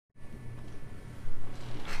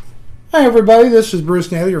Hi everybody, this is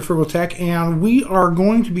Bruce Naylor, your FrugalTech, and we are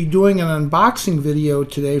going to be doing an unboxing video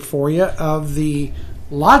today for you of the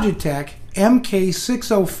Logitech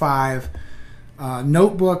MK605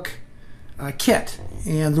 Notebook Kit.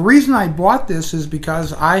 And the reason I bought this is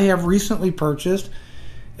because I have recently purchased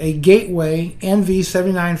a Gateway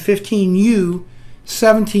NV7915U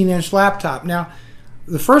 17-inch laptop. Now,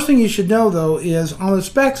 the first thing you should know though is on the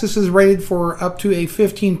specs this is rated for up to a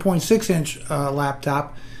 15.6-inch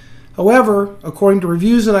laptop. However, according to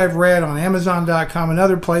reviews that I've read on Amazon.com and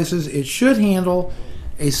other places, it should handle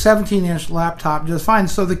a 17-inch laptop just fine.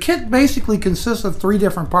 So the kit basically consists of three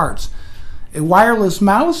different parts: a wireless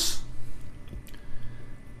mouse,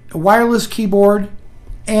 a wireless keyboard,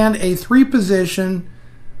 and a three-position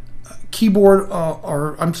keyboard,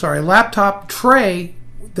 laptop tray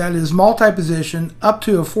that is multi-position up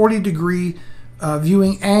to a 40-degree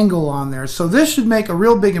viewing angle on there. So this should make a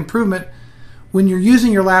real big improvement when you're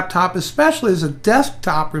using your laptop, especially as a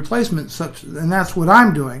desktop replacement, and that's what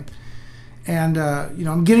I'm doing. And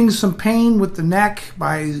I'm getting some pain with the neck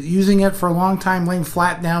by using it for a long time, laying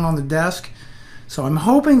flat down on the desk. So I'm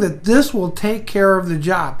hoping that this will take care of the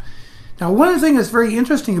job. Now, one of the things that's very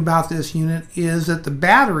interesting about this unit is that the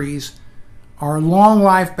batteries are long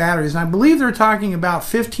life batteries. And I believe they're talking about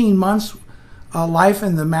 15 months life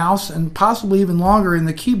in the mouse and possibly even longer in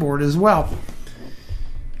the keyboard as well.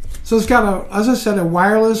 So it's got, as I said, a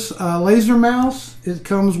wireless laser mouse. It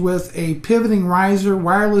comes with a pivoting riser,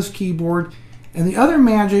 wireless keyboard, and the other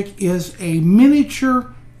magic is a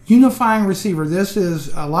miniature unifying receiver. This is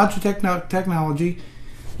Logitech technology.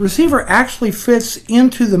 The receiver actually fits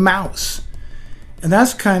into the mouse, and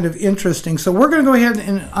that's kind of interesting. So we're going to go ahead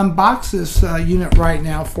and unbox this unit right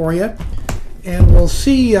now for you, and we'll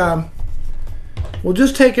see. We'll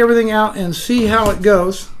just take everything out and see how it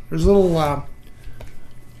goes. There's a little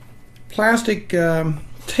plastic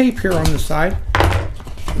tape here on the side.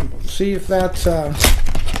 See if that's there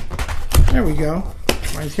we go,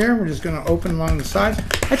 right here. We're just going to open along the sides.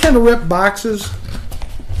 I tend to rip boxes,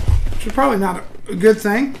 which is probably not a good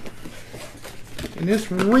thing, and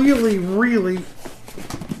it's really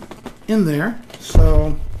in there.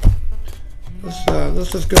 So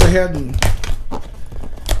let's just go ahead and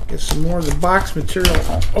get some more of the box material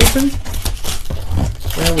open.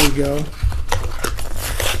 There we go.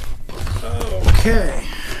 Okay,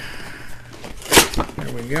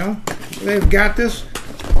 there we go. They've got this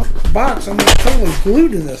box. I'm totally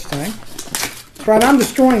glued to this thing. That's right, I'm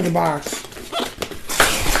destroying the box.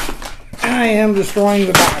 I am destroying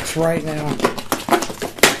the box right now.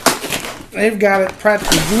 They've got it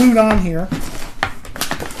practically glued on here.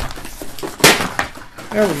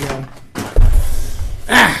 There we go.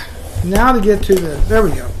 Now to get to the, there we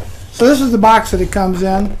go. So this is the box that it comes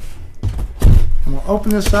in. And we'll open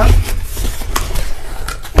this up.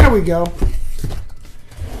 There we go.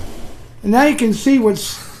 And now you can see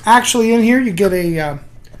what's actually in here. You get a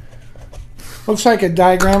looks like a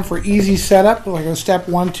diagram for easy setup, like a step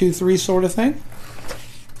 1, 2, 3 sort of thing.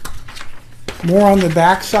 More on the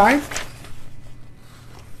back side.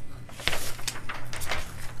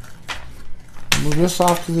 Move this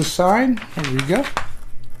off to the side. There we go.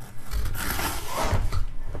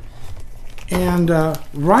 And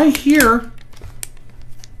right here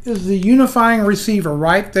is the unifying receiver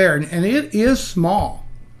right there, and it is small,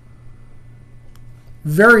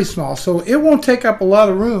 very small, so it won't take up a lot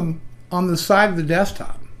of room on the side of the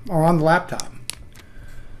desktop or on the laptop.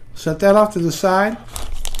 Set that off to the side.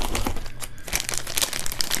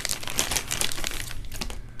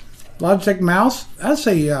 Logitech mouse. That's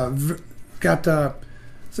a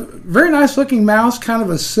it's a very nice looking mouse, kind of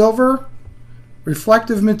a silver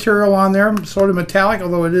reflective material on there, sort of metallic,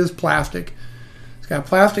 although it is plastic. It's got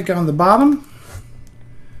plastic on the bottom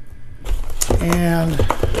and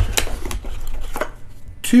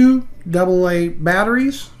 2 AA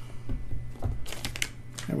batteries.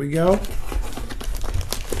 There we go.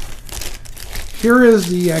 Here is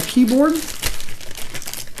the keyboard.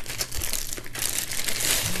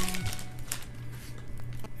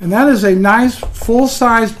 And that is a nice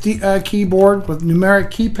full-size keyboard with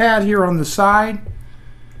numeric keypad here on the side.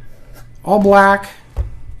 All black.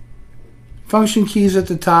 Function keys at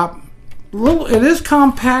the top. It is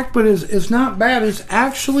compact, but it's not bad. It's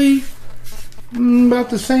actually about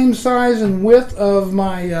the same size and width of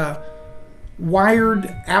my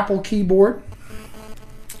wired Apple keyboard.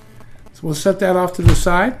 So we'll set that off to the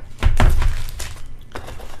side.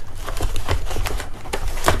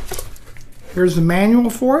 Here's the manual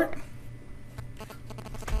for it.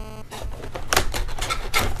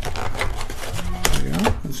 There we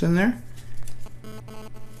go. It's in there.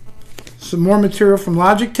 Some more material from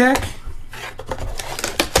Logitech.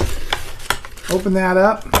 Open that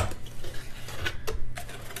up.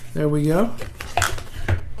 There we go.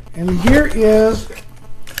 And here is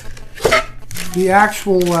the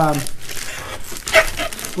actual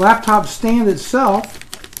laptop stand itself,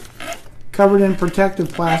 covered in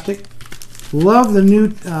protective plastic. Love the new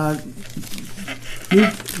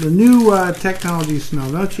technology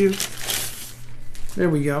smell, don't you? There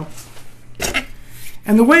we go.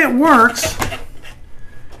 And the way it works,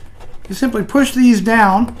 you simply push these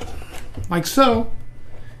down like so,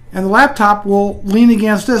 and the laptop will lean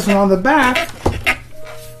against this, and on the back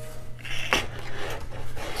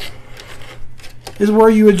is where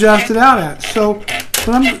you adjust it out at. So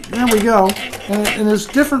there we go, and there's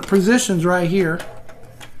different positions right here,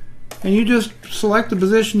 and you just select the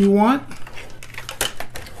position you want,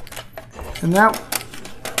 and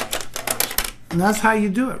that's how you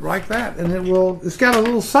do it, like that. And it's got a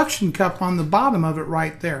little suction cup on the bottom of it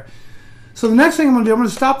right there. So the next thing I'm going to do, I'm going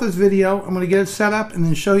to stop this video, I'm going to get it set up, and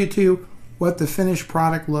then show you what the finished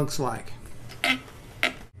product looks like.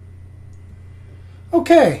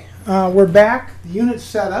 Okay, we're back. The unit's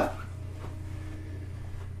set up.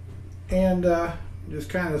 And just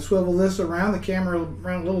kind of swivel this around, the camera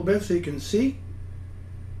around a little bit so you can see.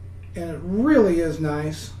 And it really is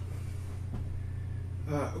nice.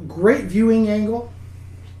 Great viewing angle.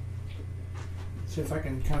 See if I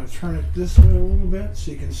can kind of turn it this way a little bit so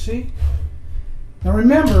you can see. Now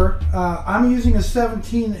remember, I'm using a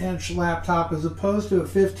 17-inch laptop as opposed to a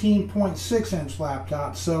 15.6-inch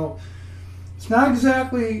laptop, so it's not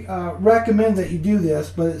exactly recommend that you do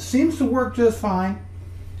this, but it seems to work just fine.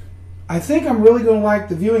 I think I'm really going to like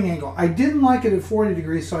the viewing angle. I didn't like it at 40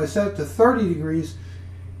 degrees, so I set it to 30 degrees,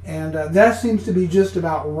 and that seems to be just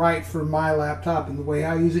about right for my laptop and the way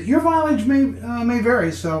I use it. Your mileage may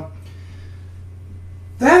vary, so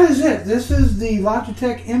that is it. This is the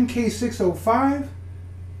Logitech MK605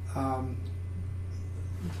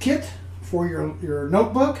 kit for your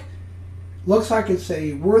notebook. Looks like it's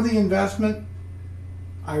a worthy investment.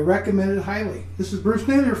 I recommend it highly. This is Bruce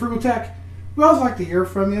Naylor of FrugalTech. We always like to hear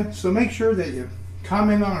from you, so make sure that you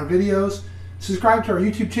comment on our videos, subscribe to our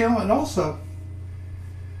YouTube channel, and also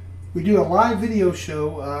we do a live video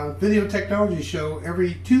show, video technology show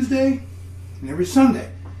every Tuesday and every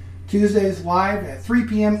Sunday. Tuesdays live at 3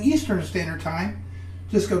 p.m. Eastern Standard Time.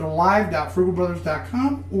 Just go to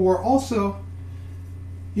live.frugalbrothers.com, or also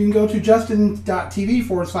you can go to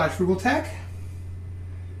justin.tv/FrugalTech.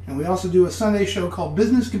 And we also do a Sunday show called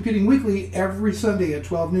Business Computing Weekly every Sunday at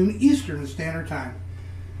 12 noon Eastern Standard Time.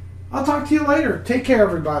 I'll talk to you later. Take care,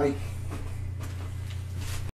 everybody.